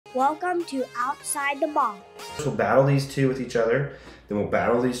Welcome to Outside the Box. We'll battle these two with each other, then we'll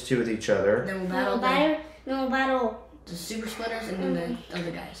battle these two with each other. Then we'll battle the Supersplitters and then the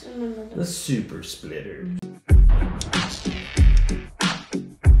other guys. The Supersplitters.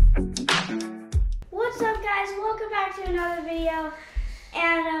 What's up, guys? Welcome back to another video.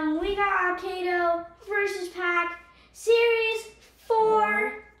 And we got Akedo versus Pack Series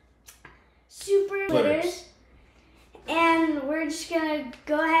 4 Supersplitters. And we're just gonna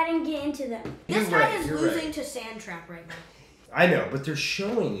go ahead and get into them. This guy is losing to Sandtrap right now. I know, but they're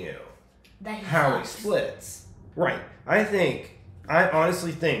showing you that how he splits. Right. I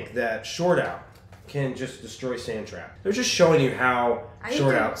honestly think that Short Out can just destroy Sandtrap. They're just showing you how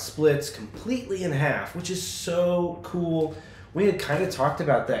Short Out splits completely in half, which is so cool. We had kind of talked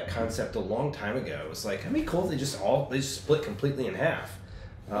about that concept a long time ago. It was like, how many cool they just split completely in half.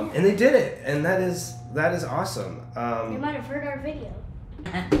 And they did it, and that is awesome. You might have heard our video.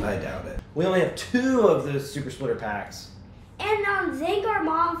 I doubt it. We only have 2 of the Super Splitter packs. And thank our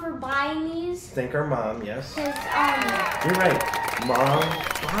mom for buying these. Thank our mom, yes. You're right, Mom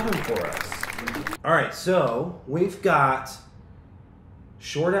bought them for us. All right, so we've got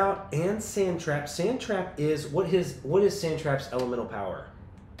Short Out and Sandtrap. Sandtrap is what is Sandtrap's elemental power?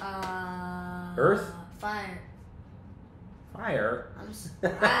 Earth? Fire. Fire?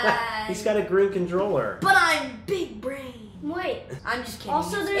 He's got a green controller. But I'm big brain. Wait. I'm just kidding.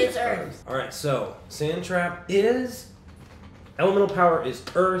 Also, it's Earth. All right, so Sandtrap is elemental power is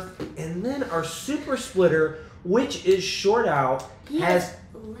Earth, and then our Super Splitter, which is Short Out, has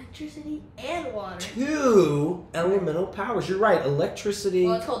electricity and water. 2 elemental powers. You're right, electricity,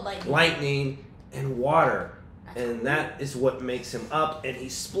 well, it's called lightning, and water. And that is what makes him up, and he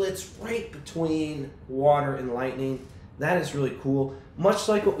splits right between water and lightning. That is really cool. Much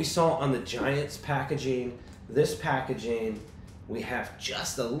like what we saw on the Giants packaging, this packaging, we have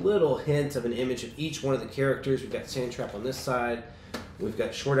just a little hint of an image of each one of the characters. We've got Sandtrap on this side, we've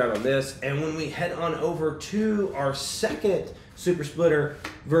got Short Out on this, and when we head on over to our second Super Splitter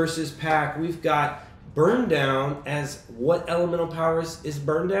versus Pack, we've got Burn Down. As what elemental powers is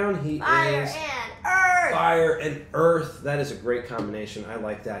Burn Down? He Fire is and Earth. Fire and Earth. That is a great combination. I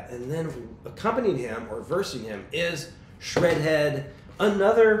like that. And then accompanying him or versing him is Shredhead,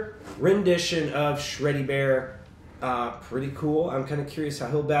 another rendition of Shreddy Bear. Pretty cool. I'm kind of curious how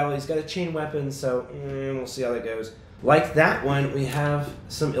he'll battle. He's got a chain weapon, so we'll see how that goes. Like that one, we have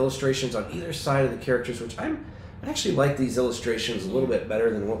some illustrations on either side of the characters, which I actually like these illustrations a little bit better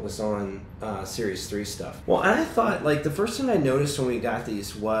than what was on Series 3 stuff. Well, and I thought, like, the first thing I noticed when we got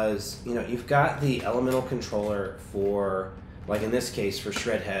these was, you know, you've got the elemental controller for, like in this case, for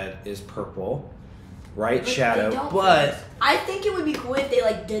Shredhead is purple, right? Shadow, but I think it would be cool if they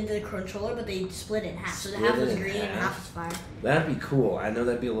like did the controller, but they split it in half. So the half was green and half was fire. That'd be cool. I know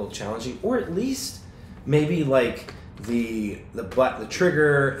that'd be a little challenging, or at least maybe like the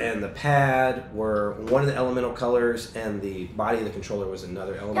trigger and the pad were one of the elemental colors, and the body of the controller was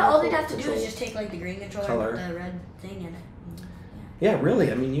another elemental. Yeah, all they'd have to do is just take like the green controller with the red thing in it. Yeah,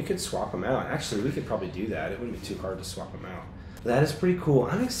 really. I mean, you could swap them out. Actually, we could probably do that. It wouldn't be too hard to swap them out. That is pretty cool.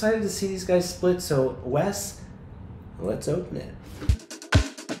 I'm excited to see these guys split. So, Wes, let's open it.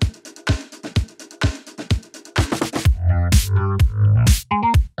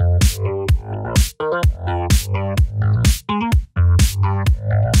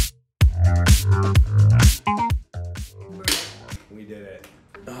 We did it.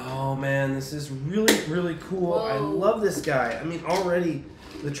 Oh man, this is really cool. Whoa. I love this guy. I mean, already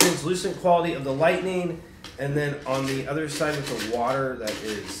the translucent quality of the lightning, and then on the other side with the water that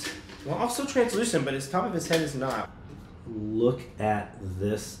is, well, also translucent, but his top of his head is not. Look at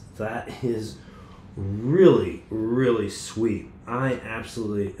this. That is really sweet. I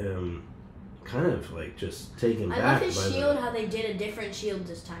absolutely am kind of like just taken back. I love his shield, how they did a different shield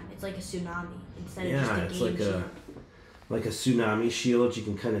this time. It's like a tsunami instead of just a game shield. Like a tsunami shield. You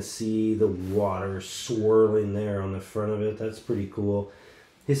can kind of see the water swirling there on the front of it. That's pretty cool.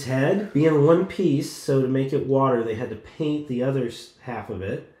 His head being one piece, so to make it water, they had to paint the other half of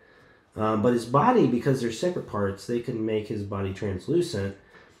it. But his body, because they're separate parts, they can make his body translucent,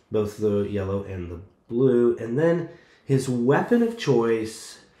 both the yellow and the blue. And then his weapon of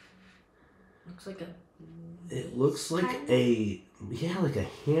choice looks like it looks like a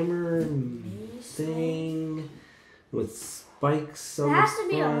hammer thing with spikes on the front. It has to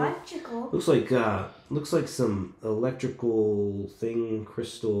be electrical. Looks like some electrical thing,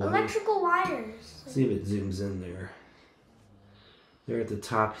 crystal. Electrical wires. See if it zooms in there. There at the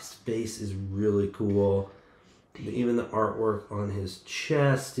top, his face is really cool. Even the artwork on his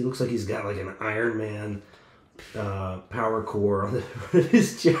chest, he looks like he's got like an Iron Man power core on the front of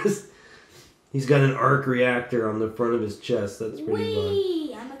his chest. He's got an arc reactor on the front of his chest. That's pretty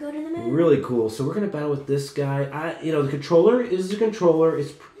fun. I'm gonna go to the moon. Really cool. So we're gonna battle with this guy. The controller is the controller.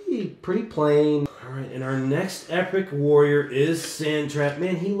 It's pretty plain. All right, and our next epic warrior is Sandtrap.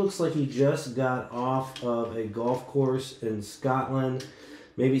 Man, he looks like he just got off of a golf course in Scotland,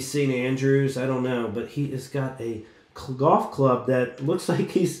 maybe St. Andrews. I don't know, but he has got a golf club that looks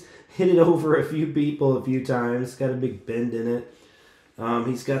like he's hit it over a few people a few times. It's got a big bend in it.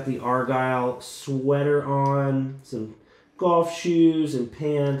 He's got the Argyle sweater on, some golf shoes and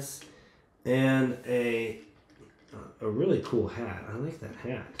pants, and a really cool hat. I like that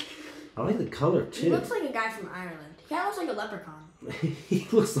hat. I like the color too. He looks like a guy from Ireland. He kind of looks like a leprechaun. He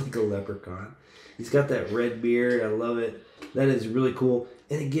looks like a leprechaun. He's got that red beard. I love it. That is really cool.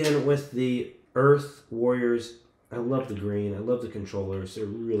 And again, with the Earth Warriors, I love the green. I love the controllers. They're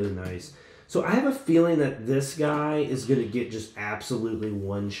really nice. So I have a feeling that this guy is going to get just absolutely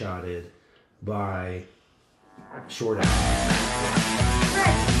one-shotted by Short Out.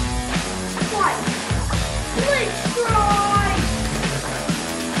 Red. White. Blitz strike.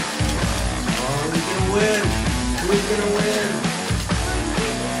 Oh, he's going to win. Who's going to win?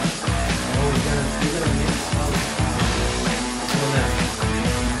 Oh, he's going to miss.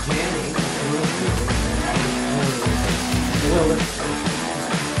 Jamming. Well, let's...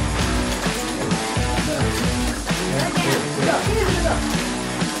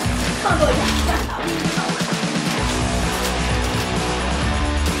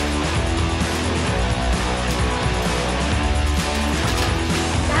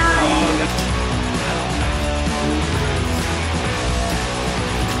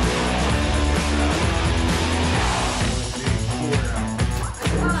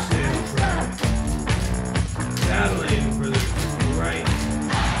 Battling for the right.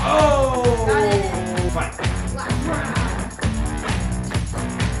 Oh! Fight.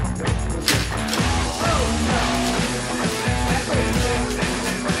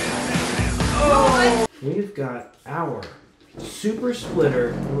 We've got our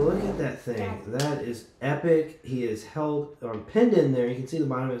Supersplitter. Look at that thing. That is epic. He is held pinned in there. You can see the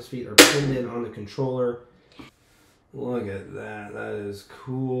bottom of his feet are pinned in on the controller. Look at that. That is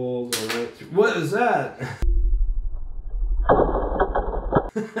cool. What is that?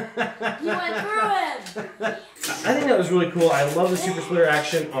 You went through him. I think that was really cool. I love the Supersplitter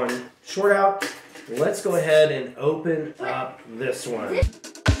action on Short Out. Let's go ahead and open up this one.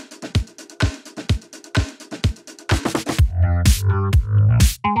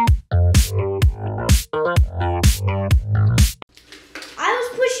 I was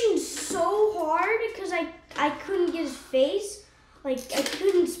pushing so hard because I couldn't get his face. Like, I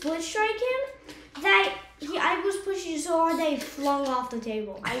couldn't split strike him. That I was pushing so hard that he flung off the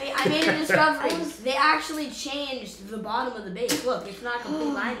table. I made a discovery. They actually changed the bottom of the base. Look, it's not a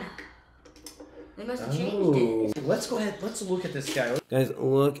complete line now. They must have changed it. Let's go ahead. Let's look at this guy. Guys,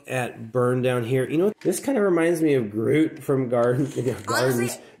 look at Burn down here. You know what? This kind of reminds me of Groot from Guardians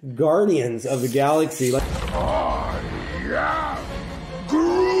of the Galaxy. Like, yeah,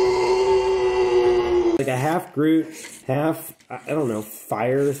 Groot! Like a half Groot, half, I don't know,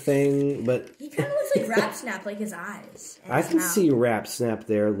 fire thing, but... He kind of looks like Rap Snap, like his eyes. I can see Rap Snap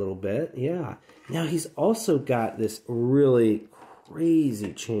there a little bit, yeah. Now, he's also got this really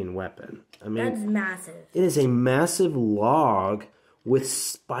crazy chain weapon. I mean, that's massive. It is a massive log with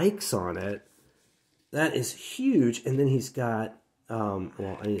spikes on it. That is huge. And then he's got, well,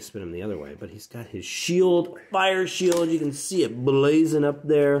 I need to spin him the other way, but he's got his shield, fire shield. You can see it blazing up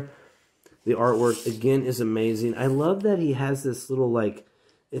there. The artwork, again, is amazing. I love that he has this little, like,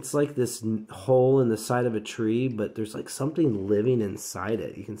 it's like this hole in the side of a tree, but there's like something living inside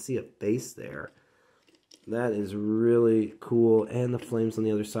it. You can see a face there. That is really cool. And the flames on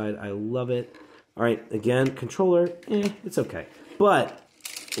the other side. I love it. All right, again, controller, it's okay. But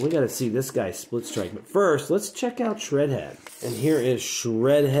we got to see this guy split strike. But first, let's check out Shredhead. And here is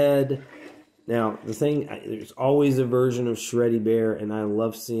Shredhead. Now, the thing, there's always a version of Shreddy Bear, and I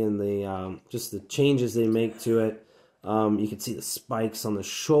love seeing the just the changes they make to it. You can see the spikes on the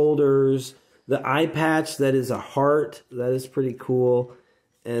shoulders. The eye patch, that is a heart. That is pretty cool.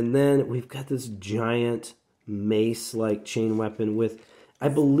 And then we've got this giant mace-like chain weapon with, I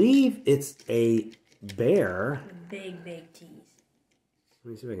believe it's a bear. Big, big teeth.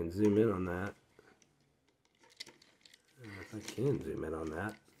 Let me see if I can zoom in on that. If I can zoom in on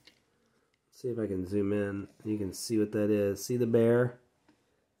that. Let's see if I can zoom in. You can see what that is. See the bear?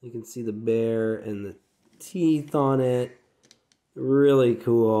 You can see the bear and the teeth on it. Really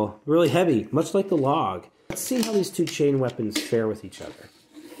cool. Really heavy, much like the log. Let's see how these two chain weapons fare with each other.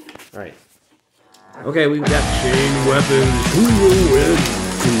 All right. Okay, we've got chain weapons. Who will win?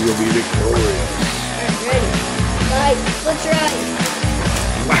 Who will be victorious? Alright, ready. Right, split your eyes.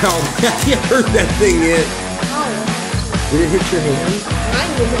 Wow, you heard that thing hit. Oh. Did it hit your hand?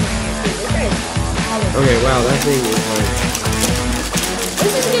 Mine will hit my hand. Okay, wow, that thing is like...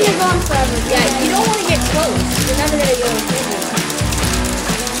 This is gonna go on forever. Yeah, you don't want to get close. You're never gonna go in close.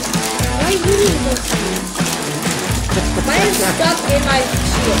 Why are you doing this? Mine is stuck in my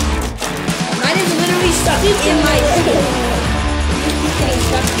shield. Mine is literally stuck in my shield. He's getting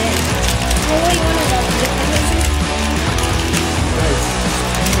stuck in. Oh, wait, one of them.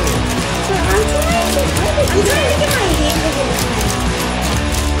 So I'm trying to get my hand again.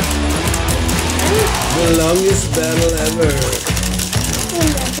 The longest battle ever.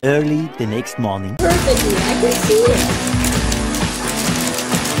 Early the next morning. Perfectly, I can see it.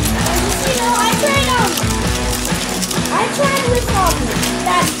 You know, I tried with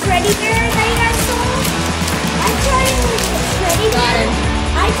that Freddy bear that you guys saw. I tried with the Freddy bear.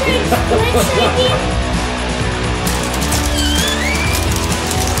 I tried split shaking.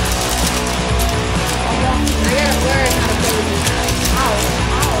 I gotta learn how to play with these guys. Ow,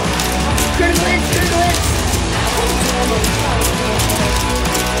 ow. Critical hits, critical hits.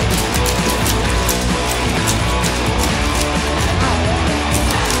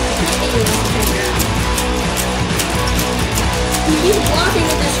 He's blocking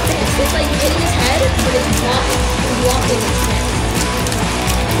with his fist. It's like hitting his head, but it's blocking. He's blocking his fist.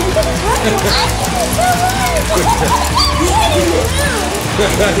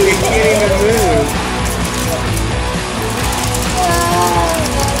 He's getting the move.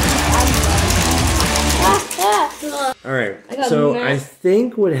 Alright, so I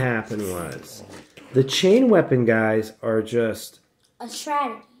think what happened was the chain weapon guys are just... A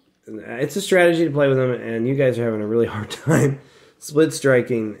strategy. It's a strategy to play with them, and you guys are having a really hard time split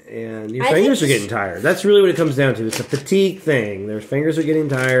striking, and your fingers are getting tired. That's really what it comes down to. It's a fatigue thing. Their fingers are getting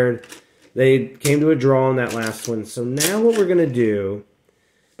tired. They came to a draw on that last one. So now what we're going to do,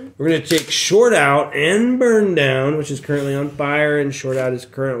 we're going to take Short Out and Burn Down, which is currently on fire, and Short Out is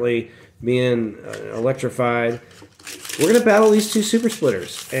currently being electrified. We're going to battle these two Super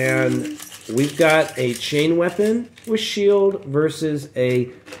Splitters, and we've got a chain weapon with shield versus a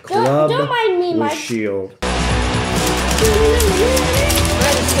club don't mind me, with Mike. shield. Mine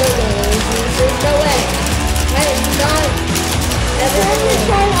is so good. There's no way. Mine is not ever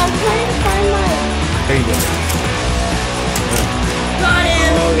I'm trying to find my... There you go. got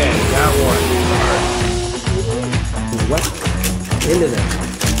him. Okay, got one. What? Into them.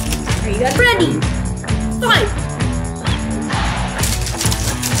 Are you guys ready? Fight!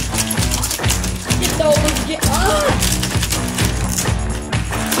 Get those, get up!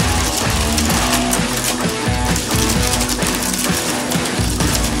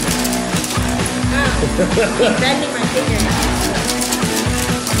 He's bending my finger now.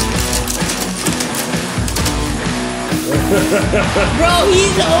 Bro,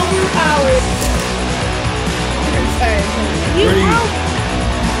 he's overpowered. I'm sorry. You Ready? out.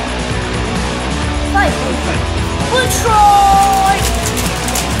 Fight. Detroit!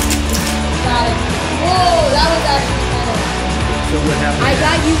 Got it. Whoa, that was actually better. So what happened? I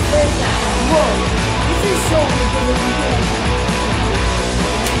got you first that time. Whoa, this is so ridiculous.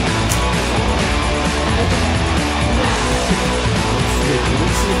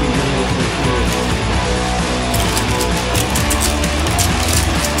 Let's see if we know what we're doing.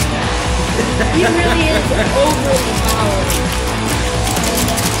 He really is overly powered.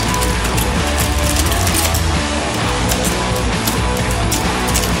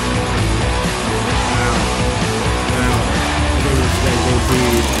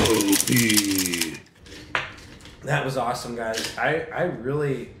 That was awesome, guys. I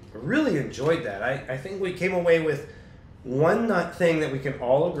really enjoyed that. I think we came away with one thing that we can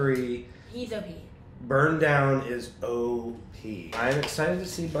all agree. He's OP. Burn Down is OP. I'm excited to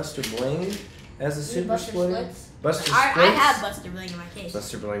see Buster Bling as a Super Splitter. Buster Splits. I have Buster Bling in my case.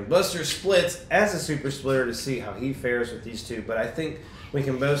 Buster Bling. Buster Splits as a Super Splitter to see how he fares with these two. But I think we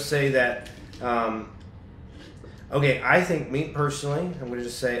can both say that... okay, I think, me personally, I'm going to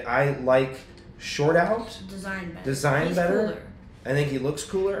just say I like Short Out. Design He's better. Cooler. I think he looks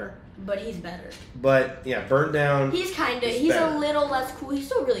cooler. But he's better. But, yeah, Burn Down. He's better. a little less cool. He's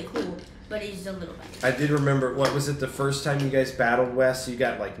still really cool, but he's a little better. I did remember, what was it, the first time you guys battled, Wes? You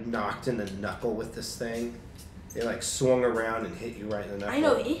got, like, knocked in the knuckle with this thing. It, like, swung around and hit you right in the knuckle. I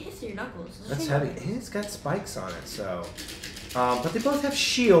know, it hits your knuckles. That's heavy. And it's got spikes on it, so... but they both have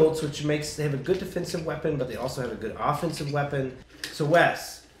shields, which makes... They have a good defensive weapon, but they also have a good offensive weapon. So,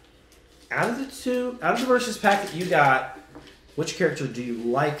 Wes, out of the versus pack that you got, which character do you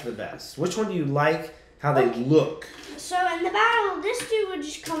like the best? Which one do you like how they look? So in the battle, this dude would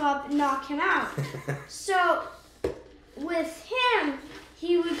just come up and knock him out. So with him,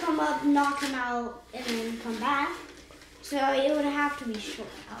 he would come up, knock him out, and then come back. So it would have to be Short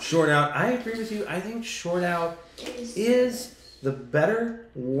Out. Short Out. I agree with you. I think Short Out is the better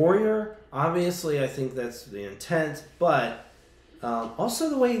warrior. Obviously, I think that's the intent, but also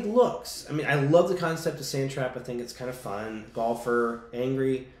the way he looks. I mean, I love the concept of Sand Trap. I think it's kind of fun. Golfer,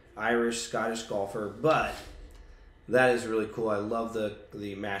 angry, Irish, Scottish golfer, but that is really cool. I love the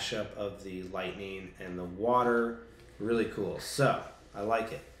mashup of the lightning and the water. Really cool. So, I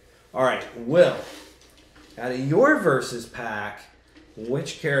like it. All right, Will, out of your versus pack,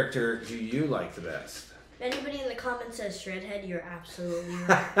 which character do you like the best? If anybody in the comments says Shredhead, you're absolutely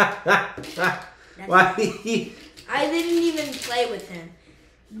right. Why? I didn't even play with him.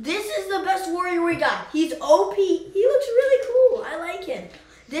 This is the best warrior we got. He's OP. He looks really cool. I like him.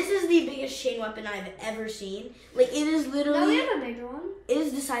 This is the biggest chain weapon I've ever seen. Like, it is literally... No, we have a bigger one. It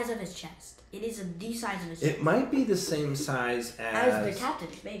is the size of his chest. It is the size of his chest. It might be the same size as the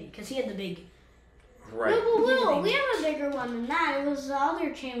captain's, maybe. Because he had the big... Right. No, but Will, we have a bigger one than that. It was the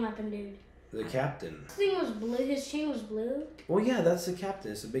other chain weapon dude. The captain. This thing was blue. His chain was blue. Well, yeah, that's the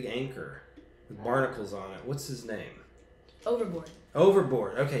captain. It's a big anchor with barnacles on it. What's his name? Overboard.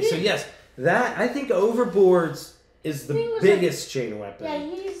 Overboard. Okay, so yes, that I think Overboard's is the biggest chain weapon. Yeah,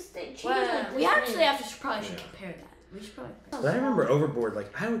 he's the chain Well, we actually probably should compare that. We should probably compare. But I remember Overboard,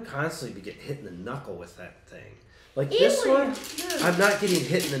 like, I would constantly be getting hit in the knuckle with that thing. Like this one, I'm not getting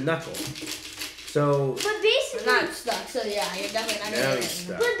hit in the knuckle. So... But basically... We're not stuck, so yeah, you're definitely not Now getting he's it.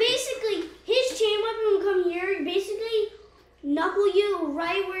 stuck. But basically, his chain weapon will come here, basically knuckle you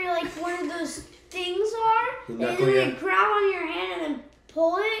right where like one of those things are. He And knuckle then ya? like grab on your hand and then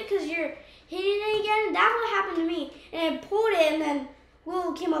pull it because you're hitting it again. That's what happened to me. And I pulled it and then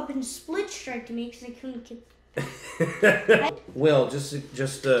Will came up and split strike me because I couldn't get... Will,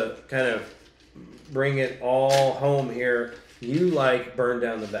 just to kind of bring it all home here, you like Burn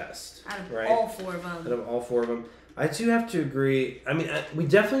Down the best, Out of right? all four of them. Out of all four of them. I do have to agree. I mean, we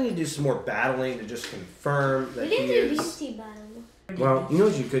definitely need to do some more battling to just confirm that We he didn't do is... Beastie Battle. Well, you know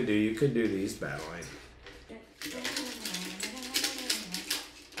what you could do? You could do these battling.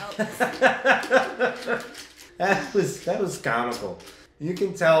 That was comical. You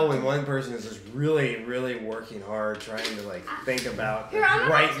can tell when one person is just really, really working hard, trying to like think about the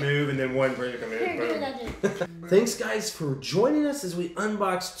right move, and then one person comes in. Boom. Thanks, guys, for joining us as we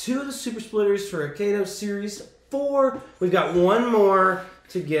unbox 2 of the Super Splitters for Akedo Series 4. We've got one more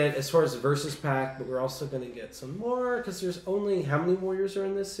to get as far as the Versus Pack, but we're also going to get some more because there's only, how many warriors are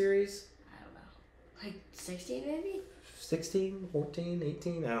in this series? I don't know. Like 16 maybe? 16, 14,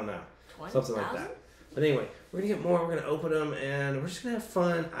 18, I don't know. 20, Something like that. But anyway, we're going to get more, we're going to open them, and we're just going to have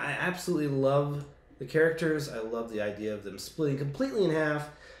fun. I absolutely love the characters. I love the idea of them splitting completely in half.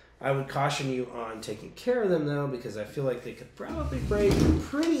 I would caution you on taking care of them, though, because I feel like they could probably break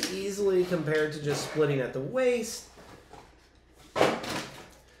pretty easily compared to just splitting at the waist.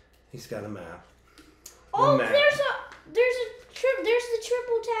 He's got a map. Oh, there's the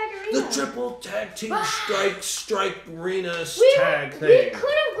triple tag arena. The triple tag team strike arena tag thing. We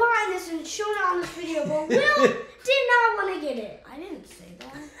could have gotten this and shown it on this video, but Will did not want to get it. I didn't say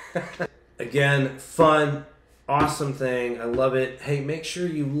that. Again, fun, awesome thing. I love it. Hey, make sure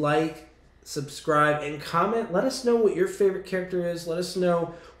you like, subscribe, and comment. Let us know what your favorite character is. Let us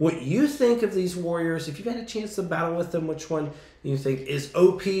know what you think of these warriors. If you've had a chance to battle with them, which one you think is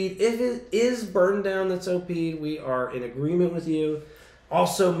OP'd. If it is Burned Down that's OP'd, we are in agreement with you.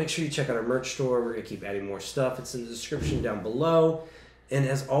 Also, make sure you check out our merch store. We're going to keep adding more stuff. It's in the description down below. And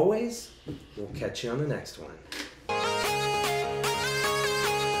as always, we'll catch you on the next one.